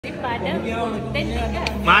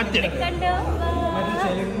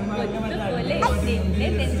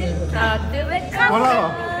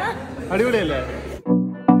അടിപൊളിയല്ലേ?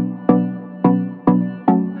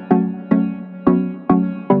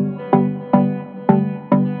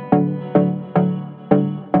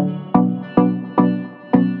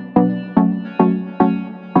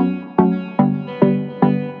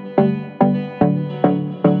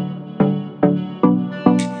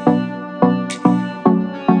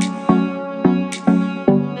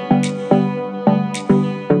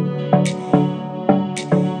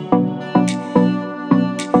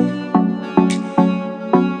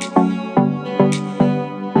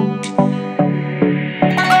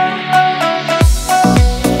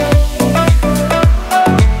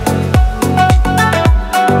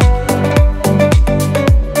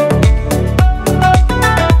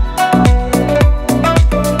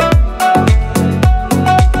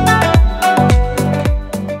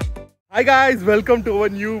 Hi guys, welcome to our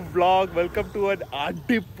new vlog. Welcome to an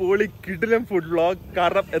അടിപൊളി കിടിലൻ food vlog.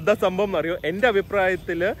 കാരണം എന്താ സംഭവം എന്നറിയോ? എൻ്റെ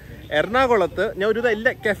അഭിപ്രായത്തിൽ എറണാകുളത്ത് ഞാൻ ഒരുവിധ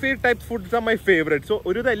എല്ലാ cafe type foods are my favourite. So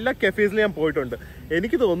ഒരുവിധ എല്ലാ കഫേസിലും ഞാൻ പോയിട്ടുണ്ട്.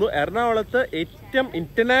 എനിക്ക് തോന്നുന്നു എറണാകുളത്ത് ഏറ്റവും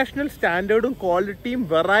ഇന്റർനാഷണൽ സ്റ്റാൻഡേർഡും ക്വാളിറ്റിയും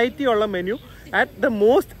വെറൈറ്റിയും ഉള്ള menu at the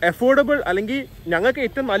most affordable, അല്ലെങ്കിൽ ഞങ്ങൾക്ക്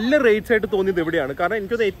ഏറ്റവും നല്ല റേറ്റ്സ് ആയിട്ട് തോന്നിയത് എവിടെയാണ്. കാരണം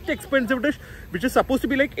എനിക്കത് ഏറ്റവും expensive dish which is suppose to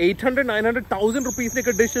be like 800, 900, 1000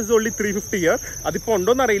 റുപ്പീസിനൊക്കെ dishes only 350 year. അതിപ്പോൾ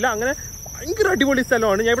ഉണ്ടോന്ന് അറിയില്ല. അങ്ങനെ ഭയങ്കര അടിപൊളി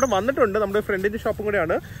സ്ഥലമാണ്. ഞാൻ ഇവിടെ വന്നിട്ടുണ്ട്, നമ്മുടെ ഫ്രണ്ടിന്റെ ഷോപ്പും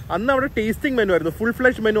കൂടെയാണ്. അന്ന് അവിടെ ടേസ്റ്റിംഗ് മെനു ആയിരുന്നു, ഫുൾ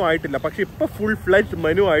ഫ്ലെജ് മെനു ആയിട്ടില്ല. പക്ഷെ ഇപ്പോൾ ഫുൾ ഫ്ലെജ്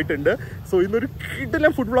മെനു ആയിട്ടുണ്ട്. സോ ഇന്നൊരു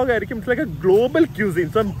കിടിലൻ ഫുഡ് വ്ളോഗ് ആയിരിക്കും. It's like A global cuisine.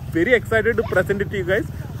 So I am very excited to present it you guys.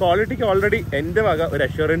 ക്വാളിറ്റിക്ക് already എൻ്റെ വക ഒരു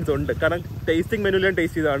അഷ്വറൻസ് ഉണ്ട്. കാരണം ടേസ്റ്റിംഗ് മെനുവിൽ ഞാൻ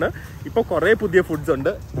ടേസ്റ്റ് ചെയ്തതാണ്. ഇപ്പോൾ കുറേ പുതിയ ഫുഡ്സ്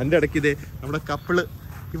ഉണ്ട്. എൻ്റെ ഇടയ്ക്ക് ഇതേ നമ്മുടെ കപ്പിള്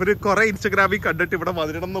ഇവർ കുറേ ഇൻസ്റ്റഗ്രാമിൽ കണ്ടിട്ട് ഇവിടെ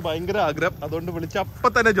വന്നിടണം എന്ന് ഭയങ്കര ആഗ്രഹം. അതുകൊണ്ട് വിളിച്ച്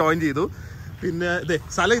അപ്പം തന്നെ ജോയിൻ ചെയ്തു. പിന്നെ ഇതേ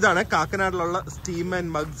സ്ഥലം ഇതാണ്, കാക്കനാടിലുള്ള സ്റ്റീം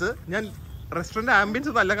ആൻഡ് മഗ്സ്. ഞാൻ റെസ്റ്റോറൻറ്റ്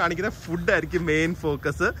ആംബിയൻസ് നല്ല കാണിക്കുന്ന ഫുഡ് ആയിരിക്കും മെയിൻ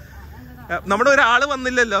ഫോക്കസ്. നമ്മുടെ ഒരാള്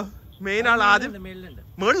വന്നില്ലല്ലോ, മെയിൻ ആൾ ആദ്യം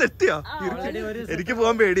മുകളിലെത്തിയോ? എനിക്ക്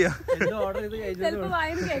പോകാൻ പേടിയാ,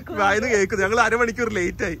 വായന്ന് കേൾക്കുന്നു. ഞങ്ങൾ അരമണിക്കൂർ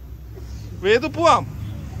ലേറ്റ് ആയി. വേദു പോവാം,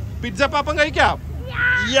 പിസ്സ പാപ്പം കഴിക്കാം.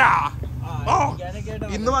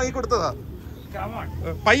 ഇന്ന് വാങ്ങിക്കൊടുത്തതാ.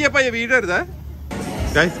 പയ്യെ പയ്യെ വീഴരുതേ.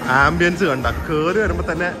 ആംബിയൻസ് കണ്ട കേറി വരുമ്പോ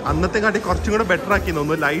തന്നെ അന്നത്തെ കാട്ടി കുറച്ചും കൂടെ ബെറ്റർ ആക്കി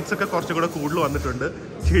തോന്നുന്നു. ലൈറ്റ്സ് ഒക്കെ കുറച്ചും കൂടെ കൂടുതൽ വന്നിട്ടുണ്ട്.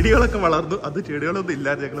 ചെടികളൊക്കെ വളർന്നു. അത് ചെടികളൊന്നും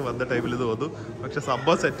ഇല്ലാതെ ഞങ്ങൾ വന്ന ടൈമിൽ തോന്നുന്നു. പക്ഷെ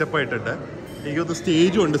സംഭവം സെറ്റപ്പ് ആയിട്ടുണ്ട്. എനിക്കൊന്ന്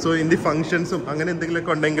സ്റ്റേജും ഉണ്ട്. സോ ഇന്ത്യ ഫംഗ്ഷൻസും അങ്ങനെ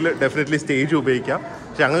എന്തെങ്കിലുമൊക്കെ ഉണ്ടെങ്കിൽ ഡെഫിനറ്റ്ലി സ്റ്റേജ് ഉപയോഗിക്കാം.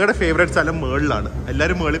 പക്ഷെ ഞങ്ങളുടെ ഫേവറേറ്റ് സ്ഥലം മേളിലാണ്.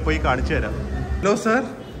 എല്ലാവരും മേളിൽ പോയി കാണിച്ചു തരാം. ഹലോ സാർ,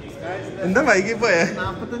 എന്താ വൈകി പോയേ?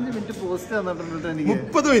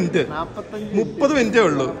 30 മിനിറ്റേ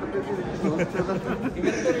ഉള്ളൂ.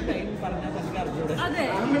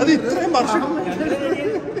 അത് ഇത്രയും വർഷം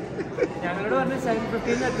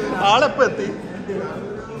ആളെപ്പോ എത്തി?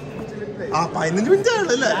 15 മിനിറ്റ്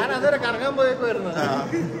ആണല്ലേ?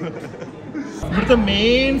 ഇവിടുത്തെ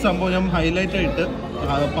മെയിൻ സംഭവം ഞാൻ ഹൈലൈറ്റ് ആയിട്ട്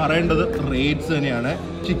പറയേണ്ടത് റേറ്റ്സ് തന്നെയാണ്.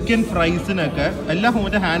 ചിക്കൻ ഫ്രൈസിനൊക്കെ എല്ലാം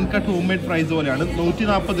hand cut home made fries പോലെയാണ്.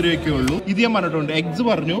 140 രൂപയൊക്കെ ഉള്ളൂ. ഇത് ഞാൻ പറഞ്ഞിട്ടുണ്ട്. എഗ്സ്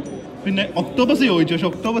പറഞ്ഞു, പിന്നെ ഒക്ടോബസ് ചോദിച്ചു. പക്ഷെ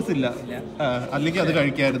ഒക്ടോബസ് ഇല്ല, അല്ലെങ്കിൽ അത്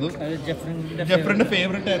കഴിക്കായിരുന്നു. ജെഫ്രിന്റെ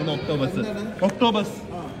ഫേവറേറ്റ് ആയിരുന്നു ഒക്ടോബസ്. ഒക്ടോബസ്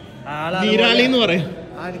നീരാളി എന്ന് പറയും.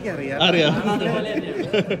 അറിയാം,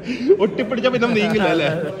 ഒട്ടിപ്പിടിച്ച പിന്നെ നീങ്ങില്ല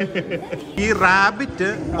അല്ലേ? ഈ റാബിറ്റ്,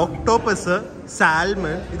 ഒക്ടോപ്പസ്,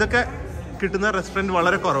 സാൽമൺ ഇതൊക്കെ കിട്ടുന്ന റെസ്റ്റോറന്റ്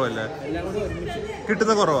വളരെ കുറവല്ലേ?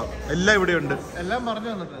 കിട്ടുന്ന കുറവാ. എല്ലാം ഇവിടെ ഉണ്ട്.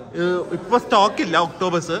 ഇപ്പൊ സ്റ്റോക്ക് ഇല്ല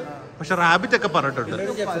ഒക്ടോബസ്, പക്ഷെ റാബിറ്റ് ഒക്കെ പറഞ്ഞിട്ടുണ്ട്.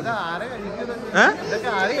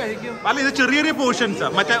 അല്ല, ഇത് ചെറിയ ചെറിയ പോർഷൻസാ.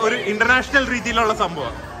 മറ്റേ ഒരു ഇന്റർനാഷണൽ രീതിയിലുള്ള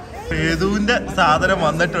സംഭവം. ഏതുവിന്റെ സാധനം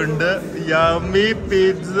വന്നിട്ടുണ്ട്. Yummy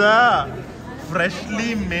pizza,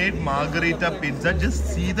 freshly made margherita pizza. Just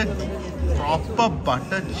see the proper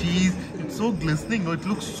butter cheese. So ഗ്ലിസ്നിങ്, it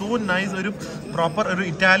look so nice. ഒരു പ്രോപ്പർ ഒരു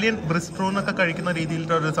ഇറ്റാലിയൻ ബ്രിസ്ട്രോന്നൊക്കെ കഴിക്കുന്ന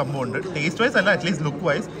രീതിയിലുള്ള ഒരു സംഭവമുണ്ട്. ടേസ്റ്റ് വൈസ് അല്ല, at least look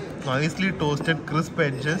wise. Nicely toasted crisp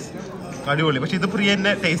edges, അടിപൊളി. പക്ഷെ ഇത് പ്രിയ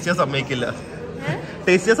എന്നെ ടേസ്റ്റ് ചെയ്യാൻ സമ്മതിക്കില്ല.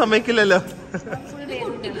 ടേസ്റ്റ് ചെയ്യാൻ സമ്മതിക്കില്ലല്ലോ,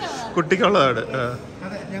 കുട്ടിക്കുള്ളതാണ്.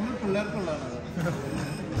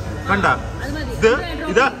 കണ്ട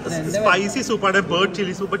ഇത് spicy സൂപ്പാണ്, bird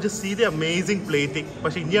chilli soup. Just see the amazing plating.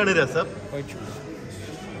 പക്ഷെ ഇനിയാണ് രസം,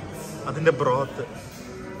 അതിന്റെ ബ്രോത്ത്.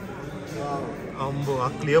 അമ്പോ, ആ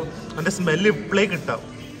ക്ലിയർ അതിന്റെ സ്മെല്ല് ഇപ്പോഴേ കിട്ടാം.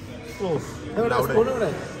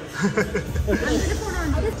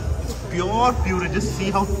 Pure pure, just see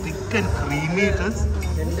how thick and creamy it is.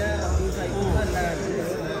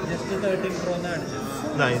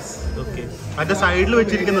 Nice. Okay. അതിന്റെ സൈഡിൽ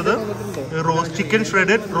വെച്ചിരിക്കുന്നത് റോസ്റ്റ് ചിക്കൻ,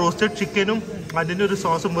 ഷ്രെഡഡ് റോസ്റ്റഡ് ചിക്കനും അതിന്റെ ഒരു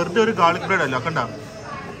സോസും. വെറുതെ ഒരു ഗാർലിക് ബ്രെഡ് അല്ല, കണ്ട?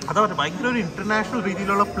 അതാ പറഞ്ഞത്, ഭയങ്കര ഒരു ഇന്റർനാഷണൽ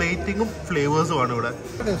രീതിയിലുള്ള പ്ലേറ്റിങ്ങും ഫ്ലേവേഴ്സും ആണ് ഇവിടെ.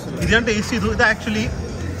 ഇത് ഞാൻ ടേസ്റ്റ് ചെയ്തു. ഇത് ആക്ച്വലി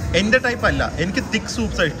എന്റെ ടൈപ്പ് അല്ല, എനിക്ക് തിക്ക്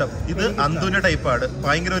സൂപ്സ് ഇഷ്ടം. ഇത് അന്തുവിന്റെ ടൈപ്പാണ്.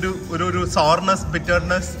 ഭയങ്കര ഒരു സോർനെസ്,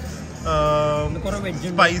 ബിറ്റർനെസ്,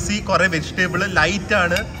 സ്പൈസി, കുറെ വെജിറ്റബിൾ, ലൈറ്റ്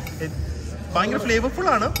ആണ്, ഭയങ്കര ഫ്ലേവർഫുൾ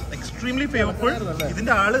ആണ്, എക്സ്ട്രീംലി ഫ്ലേവർഫുൾ.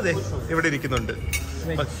 ഇതിന്റെ ആള് ഇവിടെ ഇരിക്കുന്നുണ്ട്.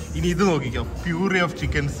 ഇനി ഇത് നോക്കിക്കോ, പ്യൂറി ഓഫ്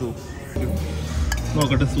ചിക്കൻ സൂപ്പ്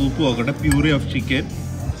നോക്കട്ടെ, സൂപ്പ് നോക്കട്ടെ, പ്യൂറി ഓഫ് ചിക്കൻ.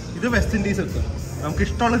 ഇത് വെസ്റ്റ് ഇൻഡീസ് ഒക്കെ നമുക്ക്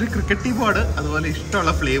ഇഷ്ടമുള്ള ഒരു ക്രിക്കറ്റ് ടീമാണ്, അതുപോലെ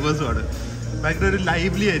ഇഷ്ടമുള്ള ഫ്ലേവേഴ്സും ആണ്. ഭയങ്കര ഒരു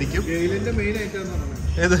ലൈവ്ലി ആയിരിക്കും.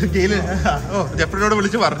 ഏത് ഗെയില്? ഓ, ജെഫ്രിനോട്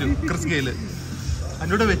വിളിച്ച് പറഞ്ഞു, ക്രിസ് ഗെയില്.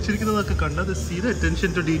 അതിനോട് വെച്ചിരിക്കുന്നതൊക്കെ കണ്ടത്. See the attention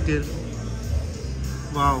to detail.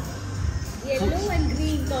 വാവ്,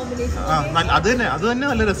 അത് തന്നെ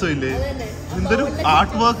നല്ല രസമില്ലേ? എന്തൊരു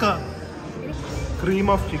ആർട്ട് വർക്കാ. Cream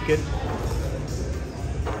of chicken.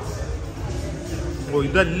 ഓ,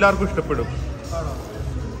 ഇതെല്ലാവർക്കും ഇഷ്ടപ്പെടും.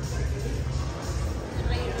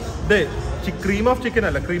 ഇതേ ക്രീം ഓഫ് ചിക്കൻ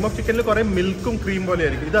അല്ല, ക്രീം ഓഫ് ചിക്കനിൽ കുറെ മിൽക്കും ക്രീം പോലെ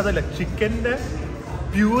ആയിരിക്കും. ഇതല്ല, ചിക്കൻ്റെ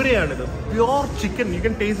പ്യൂരെയാണിത്, pure chicken. You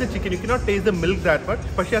can taste the chicken, you can not taste the milk that much.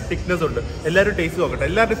 പക്ഷേ ആ തിക്നെസ് ഉണ്ട്. എല്ലാവരും ടേസ്റ്റ് നോക്കട്ടെ,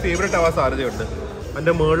 എല്ലാവരുടെയും ഫേവറേറ്റ് ആവാൻ സാധ്യതയുണ്ട്.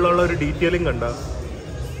 അതിൻ്റെ മുകളിലുള്ള ഒരു ഡീറ്റെയിലിംഗ് കണ്ട.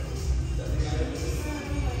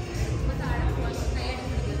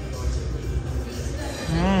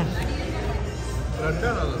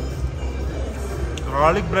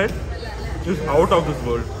 Garlic bread is out of this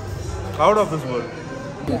world.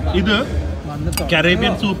 ഇത്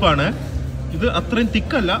കരേബിയൻ സൂപ്പാണ്. ഇത് അത്രയും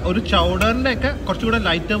തിക്കല്ല, ഒരു ചൗഡറിന്റെ ഒക്കെ കുറച്ചുകൂടെ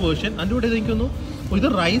ലൈറ്റർ വേർഷൻ. അതിൻ്റെ കൂടെ എനിക്കൊന്നു ഇത്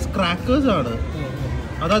റൈസ് ക്രാക്കേഴ്സ് ആണ്.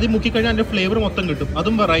 അത് മുക്കിക്കഴിഞ്ഞാൽ അതിന്റെ ഫ്ലേവർ മൊത്തം കിട്ടും.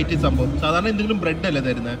 അതും വെറൈറ്റി സംഭവം. സാധാരണ എന്തെങ്കിലും ബ്രെഡ് അല്ലേ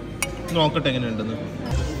തരുന്നത്. നോക്കട്ടെ എങ്ങനെയുണ്ടെന്ന്.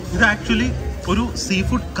 ഇത് ആക്ച്വലി ഒരു സീ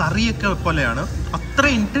ഫുഡ് കറിയൊക്കെ പോലെയാണ്. അത്ര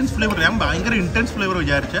ഇന്റൻസ് ഫ്ലേവർ. ഞാൻ ഭയങ്കര ഇന്റൻസ് ഫ്ലേവർ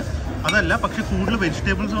വിചാരിച്ച അതല്ല, പക്ഷെ കൂടുതൽ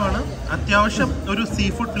വെജിറ്റബിൾസും ആണ്. അത്യാവശ്യം ഒരു സീ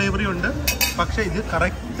ഫുഡ് ഫ്ലേവറും ഉണ്ട്. പക്ഷെ ഇത്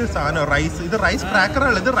കറക്റ്റ് സാധനം. റൈസ്, ഇത് റൈസ്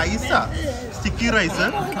ക്രാക്കറല്ല, ഇത് റൈസാ. സ്റ്റിക്കി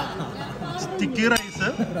റൈസ്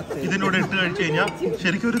ഇതിനോട് ഇട്ട് കഴിച്ചു കഴിഞ്ഞാൽ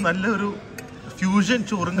ശരിക്കും ഒരു നല്ലൊരു ഫ്യൂഷൻ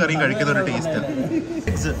ചോറും കറിയും കഴിക്കുന്ന ഒരു taste.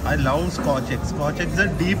 Eggs, I love scotch eggs. Scotch eggs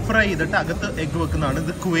deep fry ചെയ്തിട്ട് അകത്ത് എഗ് വെക്കുന്നതാണ്.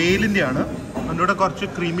 ഇത് ക്വെയിലിന്റെ ആണ്. അതിൻ്റെ കൂടെ കുറച്ച്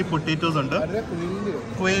ക്രീമി പൊട്ടേറ്റോസ് ഉണ്ട്.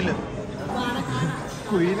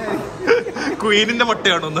 ക്വീനിന്റെ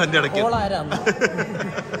മുട്ടയാണ് ഒന്ന് അതിന്റെ ഇടയ്ക്ക്.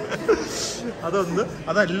 അതൊന്ന്.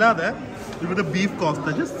 അതല്ലാതെ ഇവിടെ ബീഫ് കോസ്റ്റ.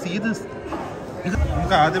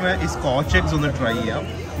 നമുക്ക് ആദ്യമേ ഈ സ്കോച്ച് എഗ്സ് ഒന്ന് ട്രൈ ചെയ്യാം.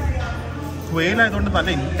 ക്വെയിൽ ആയതുകൊണ്ട് നല്ല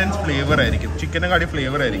ഇന്റൻസ് ഫ്ലേവർ ആയിരിക്കും, ചിക്കനെക്കാട്ടി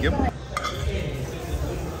ഫ്ലേവർ ആയിരിക്കും.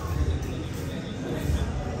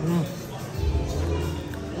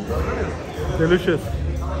 Delicious.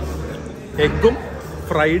 എഗ്ഗും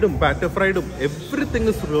ഫ്രൈഡും batter ഫ്രൈഡും everything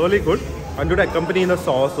is really good. അതിൻ്റെ കൂടെ അക്കമ്പനി ചെയ്യുന്ന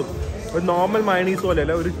സോസും ഒരു നോർമൽ മയണീസ്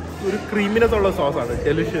പോലെയല്ല, ഒരു ക്രീമിനെസ് ഉള്ള സോസാണ്.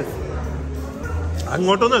 ഡെലിഷ്യസ്.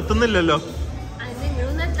 അങ്ങോട്ടൊന്നും എത്തുന്നില്ലല്ലോ.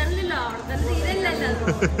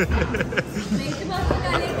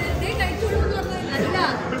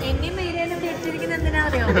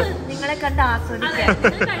 നിങ്ങളെ കണ്ട്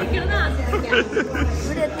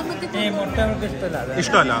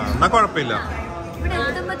ഇഷ്ടമല്ല എന്നാ കുഴപ്പമില്ല.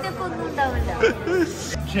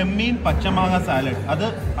 ചെമ്മീൻ പച്ചമാങ്ങ സാലഡ്, അത്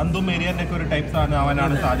അന്തും മേരിയന്റെ ഒക്കെ ഒരു ടൈപ്പ് സാധനം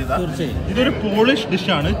ആവാനാണ് സാധ്യത. ഇതൊരു പോളിഷ്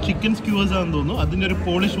ഡിഷാണ്. ചിക്കൻ സ്ക്യൂവേഴ്സ് ആണെന്ന് തോന്നുന്നു. അതിന്റെ ഒരു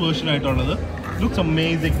പോളിഷ് വേർഷൻ ആയിട്ടുള്ളത്. Looks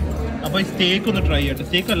amazing. അപ്പൊ ഈ സ്റ്റേക്ക് ഒന്ന് ട്രൈ ചെയ്യട്ടെ.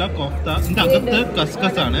 സ്റ്റേക്ക് അല്ല, കോഫ്ത. ഇതിന്റെ അകത്ത്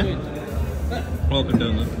കസ്കസ് ആണ്. നോക്കട്ടെ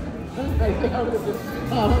ഒന്ന്.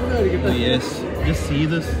 Yes, just see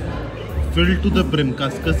this. Fill to the brim.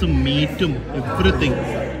 കസ്കസും മീറ്റും everything.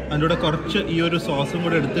 അതിൻ്റെ കൂടെ കുറച്ച് ഈ ഒരു സോസും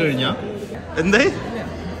കൂടെ എടുത്തു കഴിഞ്ഞാൽ എന്തേ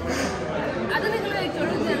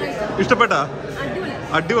ഇഷ്ടപ്പെട്ടാ?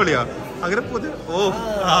 അടിപൊളിയാ. അങ്ങനെ ഓ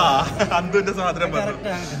ആ അന്തുവിന്റെ സാധനം പറഞ്ഞു.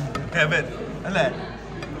 ഹെവൻ അല്ലേ?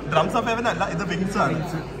 ഡ്രംസ് ഓഫ് ഹെവൻ അല്ല, ഇത് വിങ്സ് ആണ്.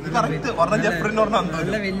 ഇത് കറക്റ്റ്. ഒരെണ്ണം ജെഫ്രിന്, ഒരെണ്ണം അന്തു.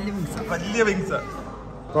 വലിയ wings.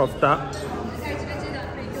 Kofta.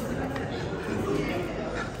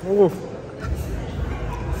 Oh,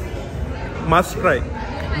 must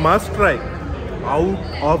try. Out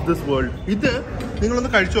of this world. ഇത് നിങ്ങളൊന്ന്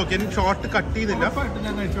കഴിച്ചു നോക്കി. എനിക്ക് ഷോർട്ട് കട്ട് ചെയ്യുന്നില്ല.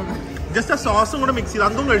 ജസ്റ്റ് ആ സോസും കൂടെ മിക്സ് ചെയ്ത്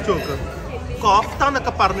അതും കഴിച്ചു നോക്ക്. കോഫ്ത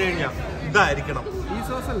എന്നൊക്കെ പറഞ്ഞു കഴിഞ്ഞാൽ ഇതായിരിക്കണം.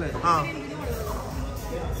 ആ,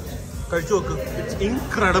 കഴിച്ചു നോക്ക്. It's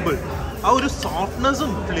incredible. ആ ഒരു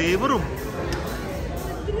സോഫ്റ്റ്നെസ്സും ഫ്ലേവറും.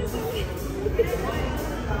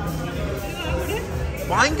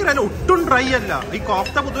 ഭയങ്കര. ഒട്ടും ഡ്രൈ അല്ല. ഈ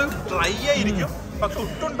കോഫ്ത പൊതുവെ ഡ്രൈ ആയിരിക്കും, പക്ഷെ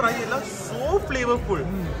ഒട്ടും ഡ്രൈ അല്ല. സോ ഫ്ലേവർഫുൾ,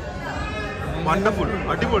 വണ്ടർഫുൾ,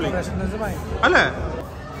 അടിപൊളി അല്ലേ?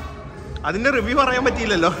 അതിന്റെ റിവ്യൂ പറയാൻ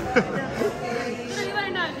പറ്റിയില്ലല്ലോ.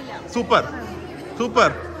 സൂപ്പർ.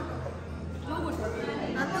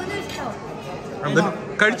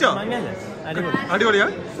 കഴിച്ചോ? അടിപൊളിയാ.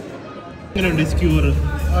 എങ്ങനെയുണ്ട് സ്ക്യൂർ?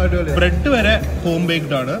 ബ്രെഡ് വരെ ഹോം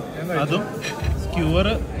ബേക്ക്ഡ് ആണ്. അതും സ്ക്യൂർ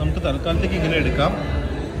നമുക്ക് തൽക്കാലത്തേക്ക് ഇങ്ങനെ എടുക്കാം.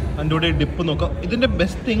 അതിൻ്റെ കൂടെ ഡിപ്പ് നോക്കാം. ഇതിന്റെ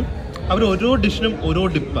ബെസ്റ്റ് തിങ്, ആ അവർ ഓരോ ഡിഷിനും ഓരോ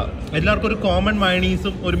ഡിപ്പാണ്. എല്ലാവർക്കും ഒരു കോമൺ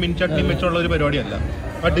മയണീസും ഒരു മിൻ ചട്നിയും വെച്ചുള്ള ഒരു പരിപാടിയല്ല.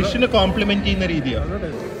 ആ ഡിഷിനെ കോംപ്ലിമെന്റ് ചെയ്യുന്ന രീതിയാണ്.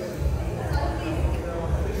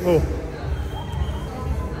 ഓ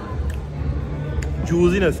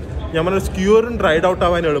ജ്യൂസിനെസ്, ഞാൻ പറഞ്ഞ സ്ക്യൂറും ഡ്രൈഡ് ഔട്ട്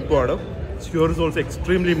ആവാൻ എളുപ്പമാണ്. സ്ക്യൂർ is also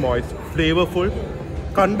extremely moist, flavourful.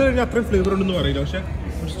 കണ്ടു കഴിഞ്ഞാൽ അത്രയും ഫ്ലേവർ ഉണ്ടെന്ന് പറയില്ല, പക്ഷെ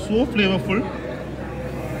സോ ഫ്ലേവർഫുൾ.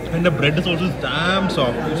 അതിൻ്റെ bread is also dam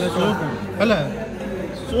soft. So അല്ല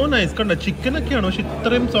സോ നൈസ്. കണ്ട ചിക്കനൊക്കെയാണ്, പക്ഷെ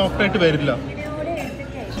ഇത്രയും സോഫ്റ്റ് ആയിട്ട് വരില്ല.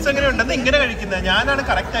 എങ്ങനെയുണ്ടെന്ന് ഇങ്ങനെ കഴിക്കുന്നത് ഞാനാണ്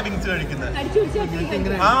കറക്റ്റാ വിങ്സ് കഴിക്കുന്നത്.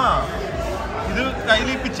 ആ ഇത് കയ്യിൽ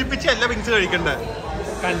പിച്ചി പിച്ചി അല്ല വിങ്സ് കഴിക്കണ്ടേ.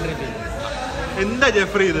 എന്താ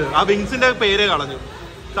ജെഫ്രി ഇത്? ആ വിങ്സിന്റെ പേര് കളഞ്ഞു.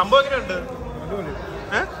 സംഭവം എങ്ങനെയുണ്ട്?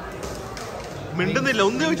 മിണ്ടുന്നില്ല,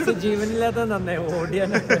 ഒന്ന് ചോദിച്ചിട്ട് ജീവനില്ലാത്ത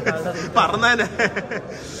പറഞ്ഞാല്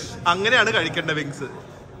അങ്ങനെയാണ് കഴിക്കേണ്ട wings.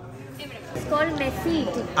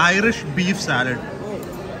 Irish beef salad.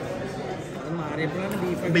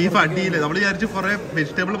 Beef അടിയില് നമ്മൾ വിചാരിച്ചു കുറെ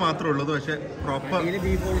വെജിറ്റബിൾ മാത്രമേ ഉള്ളത്, പക്ഷെ പ്രോപ്പർ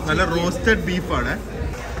നല്ല റോസ്റ്റഡ് ബീഫാണ്.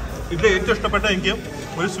 ഇതിൽ ഏറ്റവും ഇഷ്ടപ്പെട്ട എനിക്ക്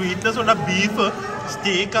ഒരു സ്വീറ്റ്നെസ് ഉണ്ട്. ബീഫ്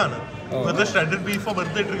സ്റ്റേക്കാണ്, വെറുതെ ഷ്രെഡഡ് ബീഫോ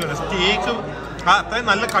വെറുതെ ഇട്ടിരിക്കുകയാണ്. സ്റ്റേക്ക് അത്രയും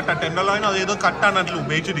നല്ല കട്ടാണ്, ടെൻഡർലോയിൻ അതേതോ കട്ടാണ് അതിൽ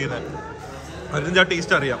ഉപയോഗിച്ചിരിക്കുന്നത്. അതിൻ്റെ ആ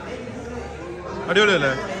ടേസ്റ്റ് അറിയാം.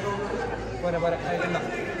 അടിപൊളിയല്ലേ?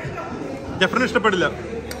 ജെഫറിന് ഇഷ്ടപ്പെടില്ല.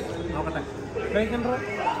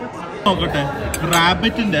 നോക്കട്ടെ,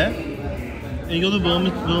 റാബിറ്റിന്റെ എനിക്കൊന്ന്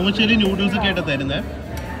വേമിച്ചേരി നൂഡിൽസ് ഒക്കെ ആയിട്ട് തരുന്നത്.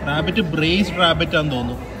 റാബിറ്റ് ബ്രേസ്ഡ് റാബിറ്റ് ആണെന്ന്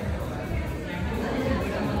തോന്നുന്നു.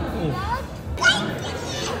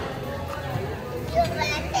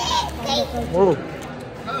 ഓ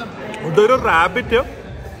ഇതൊരു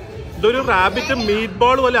റാബിറ്റ് മീറ്റ്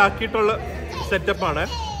ബോൾ പോലെ ആക്കിയിട്ടുള്ള സെറ്റപ്പാണ്.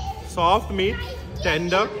 Soft meet,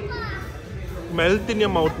 tender, melt in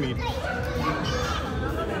your mouth meet.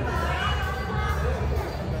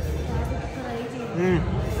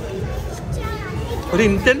 ഒരു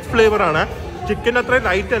ഇന്റൻസ് ഫ്ലേവർ ആണ്. ചിക്കൻ അത്രയും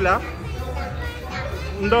ലൈറ്റ് അല്ല,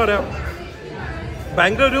 എന്താ പറയാ,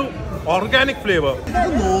 ഭയങ്കര ഒരു ഓർഗാനിക് ഫ്ലേവർ.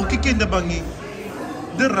 നോക്കിക്ക് എന്റെ ഭംഗി.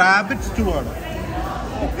 ഇത് റാബിറ്റ് സ്റ്റൂ ആണ്.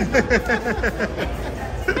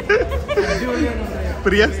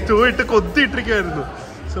 പ്രിയ സ്റ്റൂ ഇട്ട് കൊത്തിയിട്ടിരിക്കുവായിരുന്നു.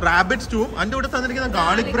 റാബിറ്റ് സ്റ്റൂവും അതിൻ്റെ കൂടെ തന്നിരിക്കുന്ന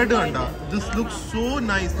ഗാർലിക് ബ്രെഡ് കണ്ട. This look so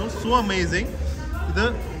nice, so amazing. ഇത്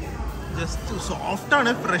ജസ്റ്റ് സോഫ്റ്റ് ആണ്,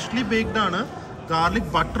 ഫ്രഷ്ലി ബേക്ക്ഡ് ആണ്. ഗാർലിക്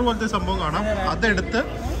ബട്ടർ പോലത്തെ സംഭവം കാണാം. അതെടുത്ത്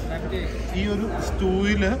ഈ ഒരു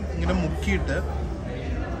സ്റ്റൂവിൽ ഇങ്ങനെ മുക്കിയിട്ട്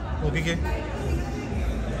നോക്കിക്കേ.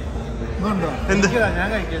 എന്ത്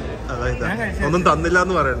ഒന്നും തന്നില്ല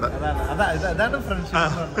എന്ന് പറയണ്ട.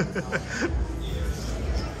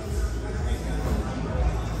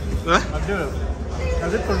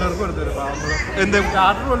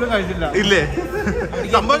 ഇല്ലേ?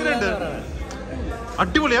 സംഭവം എങ്ങനെയുണ്ട്?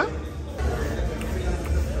 അടിപൊളിയാ.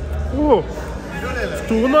 ഓ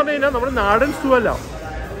സ്റ്റൂ എന്ന് പറഞ്ഞു കഴിഞ്ഞാൽ നമ്മുടെ നാടൻ സ്റ്റൂ അല്ല,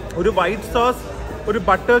 ഒരു വൈറ്റ് സോസ്, ഒരു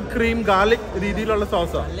ബട്ടർ ക്രീം ഗാർലിക് രീതിയിലുള്ള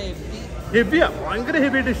സോസാണ്. ഹെവിയാ, ഭയങ്കര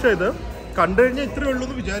ഹെവി ഡിഷാണ് ഇത്. കണ്ടു കഴിഞ്ഞാൽ ഇത്രയേ ഉള്ളൂ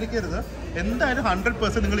എന്ന് വിചാരിക്കരുത്. എന്തായാലും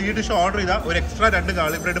 100% നിങ്ങൾ ഈ ഡിഷ് ഓർഡർ ചെയ്താൽ ഒരു എക്സ്ട്രാ 2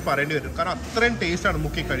 ഗാർലിക് ബ്രെഡ് പറയേണ്ടി വരും. കാരണം അത്രയും ടേസ്റ്റ് ആണ്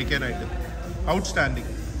മുക്കി കഴിക്കാനായിട്ട്. ഔട്ട്സ്റ്റാൻഡിങ്.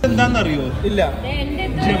 എന്താണെന്നറിയോ? ഇല്ല,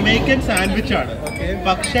 ജമൈക്കൻ സാൻഡ്വിച്ച് ആണ്.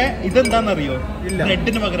 പക്ഷെ ഇതെന്താണെന്നറിയോ?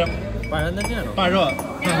 ബ്രെഡിന് പകരം പഴമാ.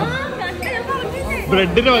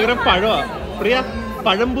 ബ്രെഡിന് പകരം പഴമാ. പ്രിയ,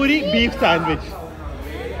 പഴംപൊരി ബീഫ് സാൻഡ്വിച്ച്.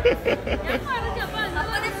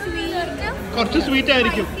 കുറച്ച് സ്വീറ്റ്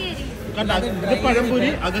ആയിരിക്കും. കണ്ട, ഇത് പഴംപൊരി,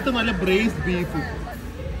 അകത്ത് നല്ല ബ്രേസ്ഡ് ബീഫ്.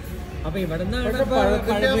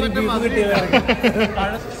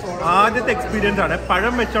 ആദ്യത്തെ എക്സ്പീരിയൻസ് ആണ്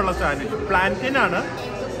പഴം വെച്ചുള്ള സാൻഡ്വിച്ച്. പ്ലാന്റൈൻ ആണ്.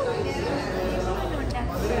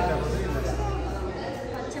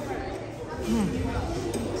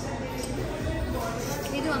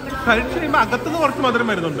 കഴിച്ചു കഴിയുമ്പോ അകത്തുനിന്ന് കുറച്ച് മധുരം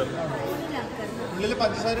വരുന്നുണ്ട്.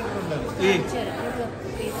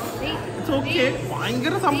 ഇറ്റ്സ് ഓക്കെ,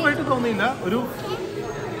 ഭയങ്കര സംഭവമായിട്ട് തോന്നിയില്ല. ഒരു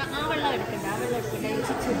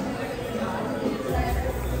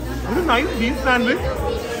nice beef sandwich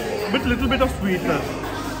with little bit of sweetness.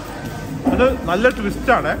 അത് നല്ല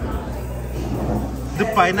ട്വിസ്റ്റ് ആണ്. ഇത്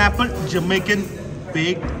പൈനാപ്പിൾ ജമൈക്കൻ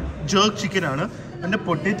ബേക്ക്ഡ് ജർക്ക് ചിക്കൻ ആണ്. അതിന്റെ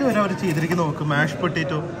പൊട്ടേറ്റോ വരെ അവർ ചെയ്തിരിക്കുന്ന നോക്ക്, മാഷ്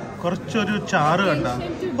പൊട്ടേറ്റോ, കുറച്ചൊരു ചാറ് കണ്ട.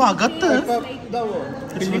 അപ്പൊ അകത്ത്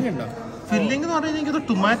ഫില്ലിംഗ് എന്ന് പറയുന്നത് എനിക്കത്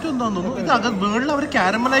ടൊമാറ്റോ എന്താന്ന് തോന്നുന്നു. ഇത് അകത്ത് വേളിൽ അവർ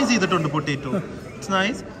കാരമലൈസ് ചെയ്തിട്ടുണ്ട് potato. It's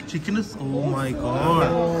nice. Chicken is oh my God.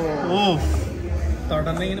 ഓ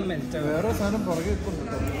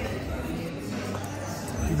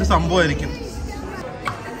ഇത് സംഭവമായിരിക്കും.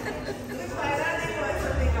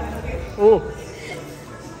 ഓ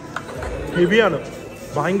ഹെവിയാണ്,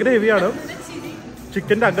 ഭയങ്കര ഹെവിയാണ്.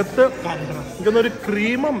 ചിക്കൻ്റെ അകത്ത് എനിക്കൊന്നൊരു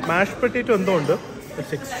ക്രീമും മാഷ് പൊട്ടേറ്റോ എന്തോ ഉണ്ട്.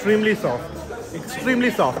 It's extremely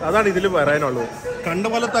soft. അതാണ് ഇതിൽ പറയാനുള്ളത്. കണ്ട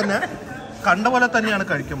പോലെ തന്നെ കണ്ട പോലെ തന്നെയാണ്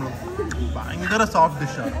കഴിക്കുമ്പോൾ. ഭയങ്കര സോഫ്റ്റ്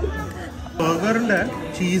ഡിഷാണ്. ബർഗറിന്റെ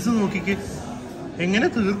ചീസ് നോക്കിക്ക് എങ്ങനെ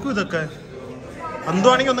തീർക്കും ഇതൊക്കെ.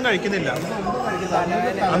 അന്തുവാണെങ്കിൽ ഒന്നും കഴിക്കുന്നില്ല.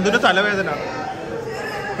 അന്തുവിന്റെ തലവേദന.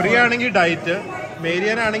 പ്രിയ ആണെങ്കിൽ ഡയറ്റ്,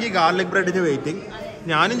 മേരിയനാണെങ്കിൽ ഗാർലിക് ബ്രെഡിന് വെയിറ്റിംഗ്.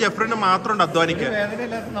 ഞാനും ജെഫ്രിനും മാത്രമുണ്ട് അധ്വാനിക്കാൻ.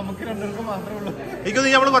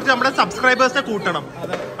 എനിക്കൊന്ന് നമ്മൾ കുറച്ച് നമ്മുടെ സബ്സ്ക്രൈബേഴ്സിനെ കൂട്ടണം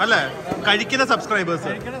അല്ലേ, കഴിക്കുന്ന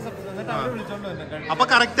സബ്സ്ക്രൈബേഴ്സ്. അപ്പൊ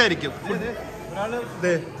കറക്റ്റ് ആയിരിക്കും.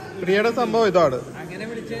 പ്രിയയുടെ സംഭവം ഇതാണ്.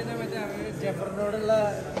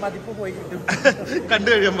 കണ്ടു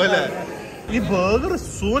കഴിയുമ്പോ അല്ലേ. ഈ ബർഗർ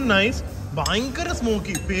സോ നൈസ്. ഭയങ്കര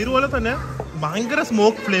സ്മോക്കി, പേര് പോലെ തന്നെ ഭയങ്കര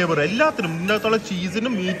സ്മോക്ക് ഫ്ലേവർ എല്ലാത്തിനും. ഇതിനകത്തുള്ള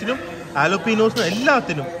ചീസിനും മീറ്റിനും ആലോപ്പീനോസിനും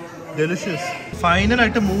എല്ലാത്തിനും ഡെലിഷ്യസ്.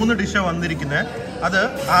 ഫൈനലായിട്ട് 3 ഡിഷാണ് വന്നിരിക്കുന്നത്. അത്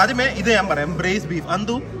ആദ്യമേ ഇത് ഞാൻ പറയാം, ബ്രേസ് ബീഫ്.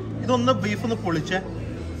 അന്തു ഇതൊന്ന് ബീഫ് ഒന്ന് പൊളിച്ചേ,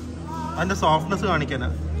 അതിന്റെ softness കാണിക്കാനാ.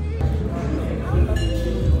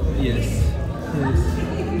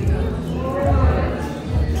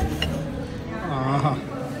 Aaha,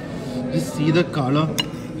 see the color.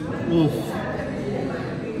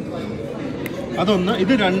 അതൊന്ന്.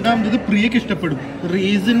 ഇത് രണ്ടാമത്, ഇത് പ്രിയക്ക് ഇഷ്ടപ്പെടും.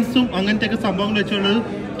 റീസൺസും അങ്ങനത്തെ ഒക്കെ സംഭവങ്ങൾ വെച്ചുള്ളത്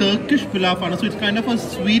Turkish പിലാഫാണ്. So it's kind of A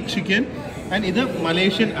sweet chicken. And ഇത്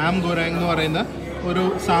മലേഷ്യൻ ആം ഗൊരാങ് എന്ന് പറയുന്ന ഒരു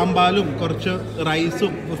സാമ്പാലും കുറച്ച്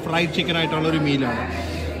റൈസും ഫ്രൈഡ് ചിക്കൻ ആയിട്ടുള്ള ഒരു മീലാണ്.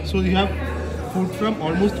 So you have food from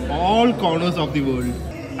almost all corners of the world.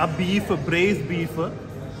 ആ beef, brace beef,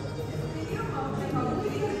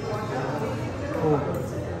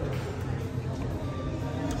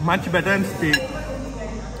 much better and സ്റ്റേക്ക്.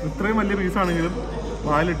 ഇത്രയും വലിയ പീസാണെങ്കിലും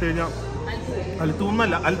വായിലിട്ട് കഴിഞ്ഞാൽ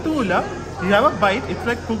അലുത്തുമില്ല. You have A byte. It's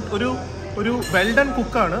like cook, ഒരു വെൽ ഡൺ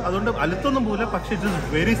കുക്കാണ്. അതുകൊണ്ട് അലുത്തൊന്നും പോകില്ല. പക്ഷേ ഇറ്റ് ഇസ്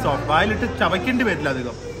വെരി സോഫ്റ്റ്. വായിലിട്ട് ചവയ്ക്കേണ്ടി വരില്ല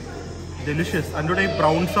അധികം. ഡെലിഷ്യസ്. അതിൻ്റെ കൂടെ ഈ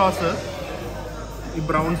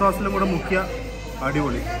ബ്രൗൺ സോസിലും കൂടെ മുക്കിയ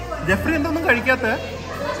അടിപൊളി. ജെഫ്രി എന്തൊന്നും കഴിക്കാത്ത?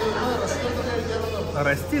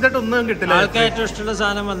 റെസ്റ്റ് ചെയ്തിട്ട് ഒന്നും കിട്ടില്ല. ഏറ്റവും ഇഷ്ടമുള്ള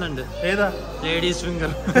സാധനം വന്നിട്ടുണ്ട്. ഏതാ? Ladies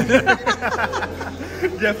finger.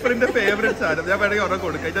 ജെഫ്രിന്റെ ഫേവറേറ്റ് സാധനം. ഞാൻ വേണമെങ്കിൽ ഒരെണ്ണം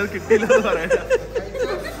കൊടുക്കാം. അത് കിട്ടിയില്ലെന്ന് പറയാം.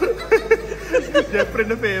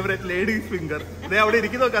 ജെഫ്രിന്റെ ഫേവറേറ്റ് ലേഡീസ് ഫിംഗർ. അവിടെ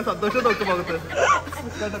ഇരിക്കുന്ന നോക്കാം, സന്തോഷം നോക്കും മുഖത്ത്.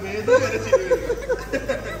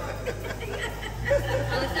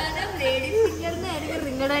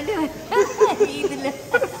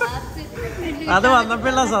 അത്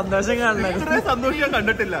വന്നപ്പോഴുള്ള സന്തോഷം കാണുന്നത്. ഇത്രയും സന്തോഷം ഞാൻ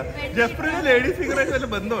കണ്ടിട്ടില്ല. ജെഫ്രിന് ലേഡീസ് ഫിംഗർ ആയിട്ട് വല്ല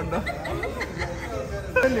ബന്ധമുണ്ടോ?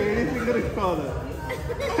 ലേഡീസ് ഫിംഗർ ഇഷ്ടമാണ്.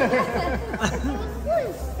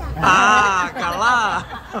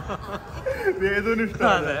 വേദുവിന്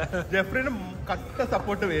ഇഷ്ടമാണ്. ജെഫ്രിന് കട്ട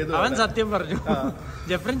സപ്പോർട്ട് വേദു. അവൻ സത്യം പറഞ്ഞു.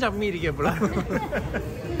 ജെഫ്രിൻ ചമ്മിയിരിക്കും എപ്പോഴും.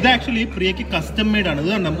 ഇത് ആക്ച്വലി പ്രിയക്ക് കസ്റ്റം മെയ്ഡ് ആണ്.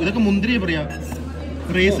 ഇത് കണ്ടോ, ഇതൊക്കെ മുന്തിരി പ്രിയ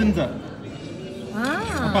റേസിൻസാ.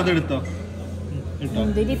 അപ്പൊ അതെടുത്തോ.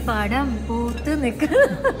 മുന്തിരി പടം പൂത്ത്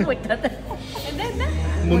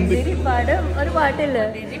മുന്തിരി പടം ഒരു പാട്ടില്ലേ?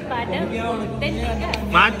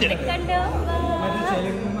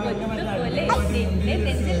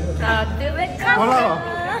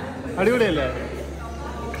 അടിപൊളിയല്ലേ?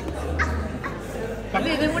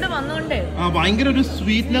 ഇതും കൂടെ വന്നോണ്ട് ഭയങ്കര ഒരു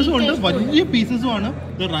സ്വീറ്റ്നെസ്സും ഉണ്ട്. വലിയ പീസസും ആണ്.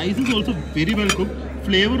 Rice is also very well cook.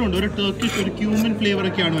 ഫ്ലേവറും ഉണ്ട്. ഒരു ടർക്കിഷ്, ഒരു ക്യൂമൻ ഫ്ലേവർ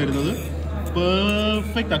ഒക്കെയാണ് വരുന്നത്.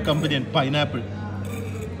 പെർഫെക്റ്റ് അക്കമ്പനിയൻ. Pineapple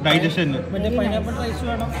digestion.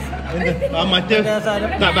 മറ്റേ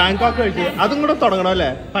ബാങ്കോക്ക് കഴിച്ചത് അതും കൂടെ തുടങ്ങണം അല്ലേ?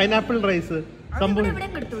 പൈനാപ്പിൾ റൈസ് സംഭവം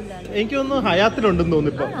എനിക്കൊന്ന് ഹയാത്തിലുണ്ടെന്ന്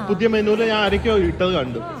തോന്നുന്നു. ഇപ്പൊ പുതിയ മെനുവിൽ ഞാൻ ആരൊക്കെയോ ഇട്ടത്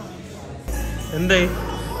കണ്ടു. എന്തേ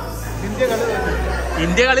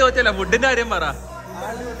ഇന്ത്യ കളി തോറ്റല്ല, ഫുഡിന്റെ കാര്യം പറ.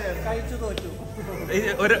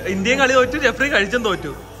 ഒരു ഇന്ത്യൻ കളി തോറ്റു, ജെഫ്രി കഴിച്ചും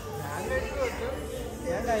തോറ്റു.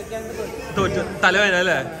 തലവേദന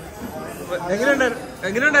അല്ലേ?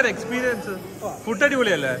 എങ്ങനെയുണ്ടായിരുന്നു എക്സ്പീരിയൻസ്? ഫുഡ്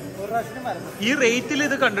അടിപൊളിയല്ലേ? ഈ റേറ്റിൽ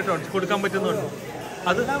ഇത് കണ്ടിട്ടുണ്ട് കൊടുക്കാൻ പറ്റുന്നുണ്ട്.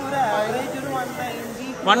 അത്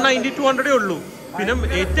 190, 200 ഉള്ളൂ. പിന്നെ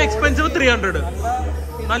ഏറ്റവും എക്സ്പെൻസീവ് 300.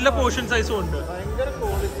 നല്ല പോർഷൻ സൈസും ഉണ്ട്.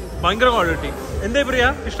 ഭയങ്കര ക്വാളിറ്റി. എന്താ പ്രിയ,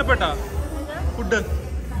 ഇഷ്ടപ്പെട്ട ഫുഡ്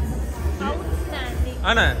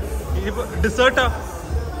ആണേ? ഇനിയിപ്പോ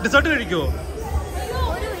ഡിസേർട്ട് കഴിക്കുമോ?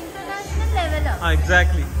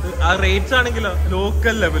 എക്സാക്ട്ലി. ആ റേറ്റ്സ് ആണെങ്കിലോ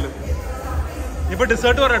ലോക്കൽ ലെവലും. ഇപ്പൊ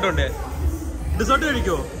ഡിസേർട്ട് പറഞ്ഞിട്ടുണ്ടേ, ഡിസേർട്ട്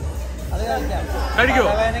കഴിക്കുമോ?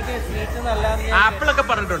 ആപ്പിൾ ഒക്കെ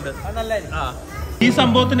പറഞ്ഞിട്ടുണ്ട്. ഈ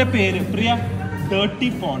സംഭവത്തിന്റെ പേര് പ്രിയ ഡേർട്ടി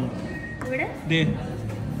പോണ്ട്.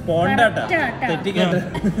 പോണ്ടാട്ടാ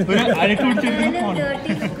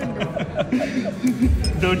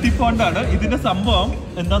ഡേർട്ടി പോണ്ടാണ് ഇതിന്റെ സംഭവം.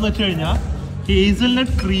 എന്താന്ന് വെച്ച് കഴിഞ്ഞാൽ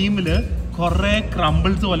ഹേസൽനട്ട് ക്രീമില് കുറെ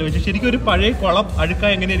ക്രംബിൾസ് പോലെ വെച്ച് ശരിക്കും ഒരു പഴയ കുളം അഴുക്ക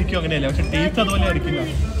എങ്ങനെ ഇരിക്കും അങ്ങനെയല്ല, പക്ഷെ ടേസ്റ്റ് അതുപോലെ ആയിരിക്കില്ല.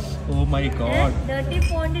 Oh my God.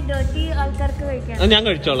 ഞാൻ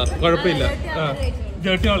കഴിച്ചോളാം, കുഴപ്പമില്ല.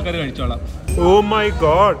 ഡേർട്ടി ആൾക്കാർ കഴിച്ചോളാം. Oh my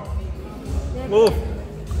God. ഓ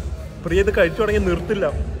പ്രിയ ഇത് കഴിച്ചു തുടങ്ങി നിർത്തില്ല.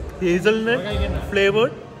 ഹേസൽനട്ട്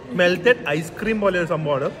ഫ്ലേവേർഡ് മെൽറ്റഡ് ഐസ്ക്രീം പോലെ ഒരു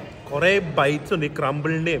സംഭവമാണ്. കുറേ ബൈറ്റ്സ് ഉണ്ട്, ഈ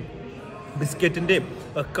ക്രംബിളിൻ്റെയും ബിസ്ക്കറ്റിൻ്റെയും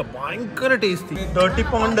ഒക്കെ ഭയങ്കര ടേസ്റ്റി. ഡേർട്ടി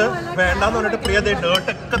പോണ്ട് വേണ്ടാന്ന് പറഞ്ഞിട്ട് പ്രിയ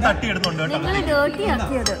ഡേർട്ടൊക്കെ തട്ടിയിടുന്നുണ്ട്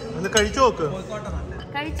കേട്ടോ. ഇത് കഴിച്ചു നോക്ക്.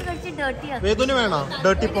 വേദുവിന് വേണോ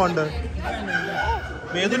ഡേർട്ടി പോണ്ട്?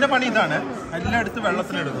 വേദുവിന്റെ പണി ഇതാണ്, എല്ലാം എടുത്ത്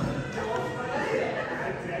വെള്ളത്തിലിടുന്നു.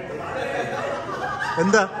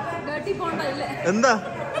 എന്താ എന്താ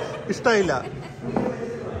ഇഷ്ടായില്ല?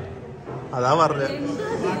 അതാ പറഞ്ഞ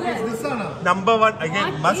number 1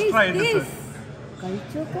 again must try this.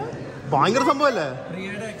 ഭയങ്കര സംഭവല്ലേ?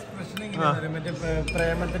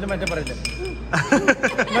 പ്രേമത്തിന് മറ്റേ പറയില്ലേ,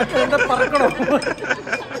 പറക്കണോ?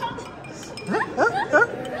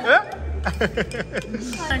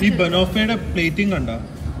 ഈ ബനോഫയുടെ പ്ലേറ്റിംഗ് കണ്ട,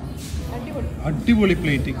 അടിപൊളി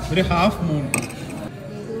പ്ലേറ്റിംഗ്. ഒരു ഹാഫ് മൂൺ.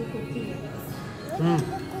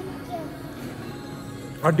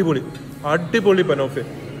 അടിപൊളി അടിപൊളി ബനോഫെ.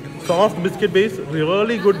 Soft biscuit base,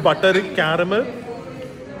 really good buttery caramel,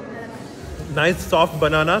 nice soft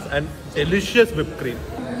bananas and delicious whip cream.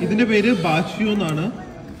 ഇതിന്റെ പേര് ബാഷിയോ എന്നാണ്.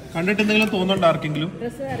 കണ്ടിട്ട് എന്തെങ്കിലും തോന്നുന്നുണ്ടോ ആർക്കെങ്കിലും?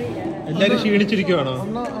 എല്ലാരും ക്ഷീണിച്ചിരിക്കുവാണോ?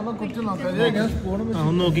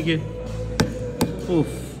 ഒന്ന് നോക്കിക്കേ.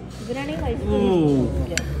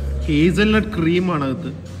 ഹേസൽനട്ട് ക്രീമാണ്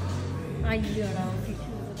അകത്ത്.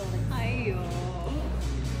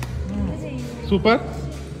 സൂപ്പർ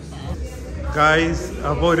ഗൈസ്,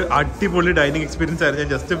 അപ്പോൾ ഒരു അടിപൊളി ഡൈനിങ് എക്സ്പീരിയൻസ് ആയിരുന്നു. ഞാൻ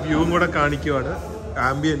ജസ്റ്റ് വ്യൂവും കൂടെ കാണിക്കുവാണ്,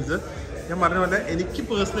 ആംബിയൻസ്. ഞാൻ പറഞ്ഞ പോലെ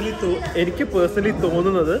എനിക്ക് പേഴ്സണലി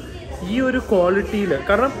തോന്നുന്നത് ഈ ഒരു ക്വാളിറ്റിയിൽ,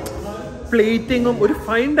 കാരണം പ്ലേറ്റിങ്ങും ഒരു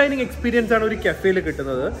ഫൈൻ ഡൈനിങ് എക്സ്പീരിയൻസ് ആണ് ഒരു കഫേയിൽ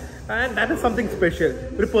കിട്ടുന്നത്. And that is something special.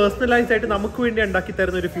 ഒരു പേഴ്സണലൈസ്ഡ് ആയിട്ട് നമുക്ക് വേണ്ടി ഉണ്ടാക്കി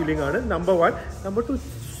തരുന്ന ഒരു ഫീലിംഗ് ആണ്. നമ്പർ 1. Number 2,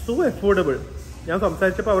 so affordable. ഞാൻ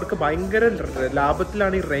സംസാരിച്ചപ്പോൾ അവർക്ക് ഭയങ്കര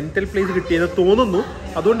ലാഭത്തിലാണ് ഈ റെന്റൽ പ്ലേസ് കിട്ടിയത് തോന്നുന്നു.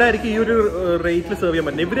 അതുകൊണ്ടായിരിക്കും ഈ ഒരു റേറ്റിൽ സെർവ് ചെയ്യാൻ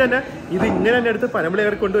പറ്റില്ല. ഇവർ തന്നെ ഇത് ഇങ്ങനെ തന്നെ എടുത്ത് പനമ്പളി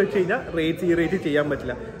കൊണ്ടുവച്ച് കഴിഞ്ഞാൽ ഈ റേറ്റ് ചെയ്യാൻ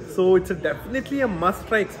പറ്റില്ല. So it's definitely A must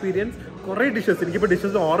try experience. കുറേ ഡിഷസ്, എനിക്കിപ്പോൾ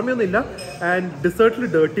ഡിഷസ് ഓർമ്മയൊന്നുമില്ല. ആൻഡ് ഡിസേർട്ടിൽ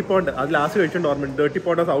ഡേർട്ടി പോണ്ട്, അത് ലാസ്റ്റ് കഴിച്ചിട്ടുണ്ട് ഓർമ്മയുണ്ട്. Dirty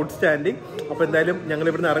pond was outstanding. അപ്പോൾ എന്തായാലും ഞങ്ങൾ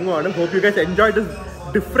ഇവിടുന്ന് ഇറങ്ങുവാണ്. Hope you guys enjoy this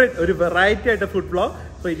different, ഒരു വെറൈറ്റി ആയിട്ട് ഫുഡ് വ്ളോഗ്.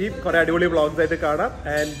 സോ ഇനി കുറേ അടിപൊളി വ്ളോഗ്സ് ആയിട്ട് കാണാം.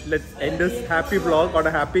 And let's end this happy vlog on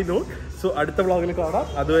A happy not. So അടുത്ത വ്ളോഗിൽ കാണാം.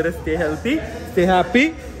 അതുവരെ stay healthy, stay happy.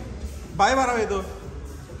 By പറ വേദു,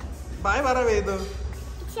 ബൈ പറ വേദു.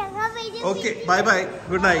 Okay, bye bye,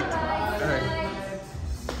 good night.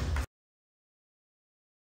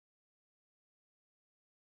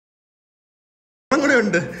 കൂടെ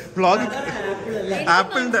ഉണ്ട് വ്ളോഗ്.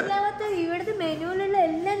 ആപ്പിളിന്റെ ഇവിടുത്തെ മെനുവിലുള്ള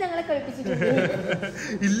എല്ലാം ഞങ്ങളെ കളിപ്പിച്ചിട്ടുണ്ട്.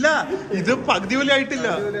 ഇല്ല, ഇത് പകുതി പോലും ആയിട്ടില്ല.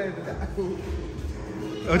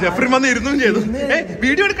 ജെഫ്രി വന്ന് ഇരുന്നും ചെയ്തു.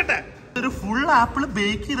 വീഡിയോ എടുക്കട്ടെ. ഒരു ഫുൾ ആപ്പിൾ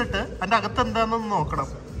ബേക്ക് ചെയ്തിട്ട് അതിന്റെ അകത്ത് എന്താണെന്ന് നോക്കണം.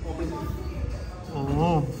 ഓ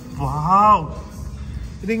വാവ്,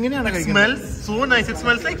 ഇതിങ്ങനെയാണ്. Smells so nice. It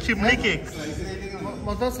smells like chimney cake.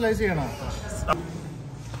 മൊത്തം സ്ലൈസ് ചെയ്യണോ?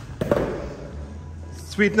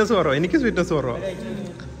 സ്വീറ്റ്നെസ് കുറവാ, എനിക്ക് സ്വീറ്റ്നെസ് കുറവാ.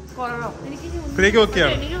 പ്രിയക്ക്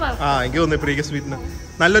ഓക്കെയാണ്. എനിക്ക് തോന്നി പ്രിയക്ക് സ്വീറ്റ്നെസ്.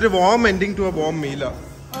 നല്ലൊരു warm ending to A warm മീലാ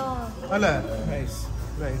അല്ലേ?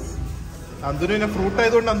 അന്തുന് പിന്നെ ഫ്രൂട്ട്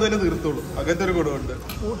ആയതുകൊണ്ട് അന്തു തന്നെ തീർത്തോളൂ. അങ്ങനത്തെ ഒരു ഗുണമുണ്ട്.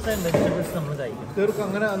 തീർക്കും,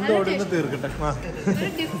 അങ്ങനെ അന്തോടെ തീർക്കട്ടെ.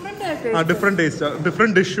 Different taste,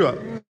 different ഡിഷുവാ.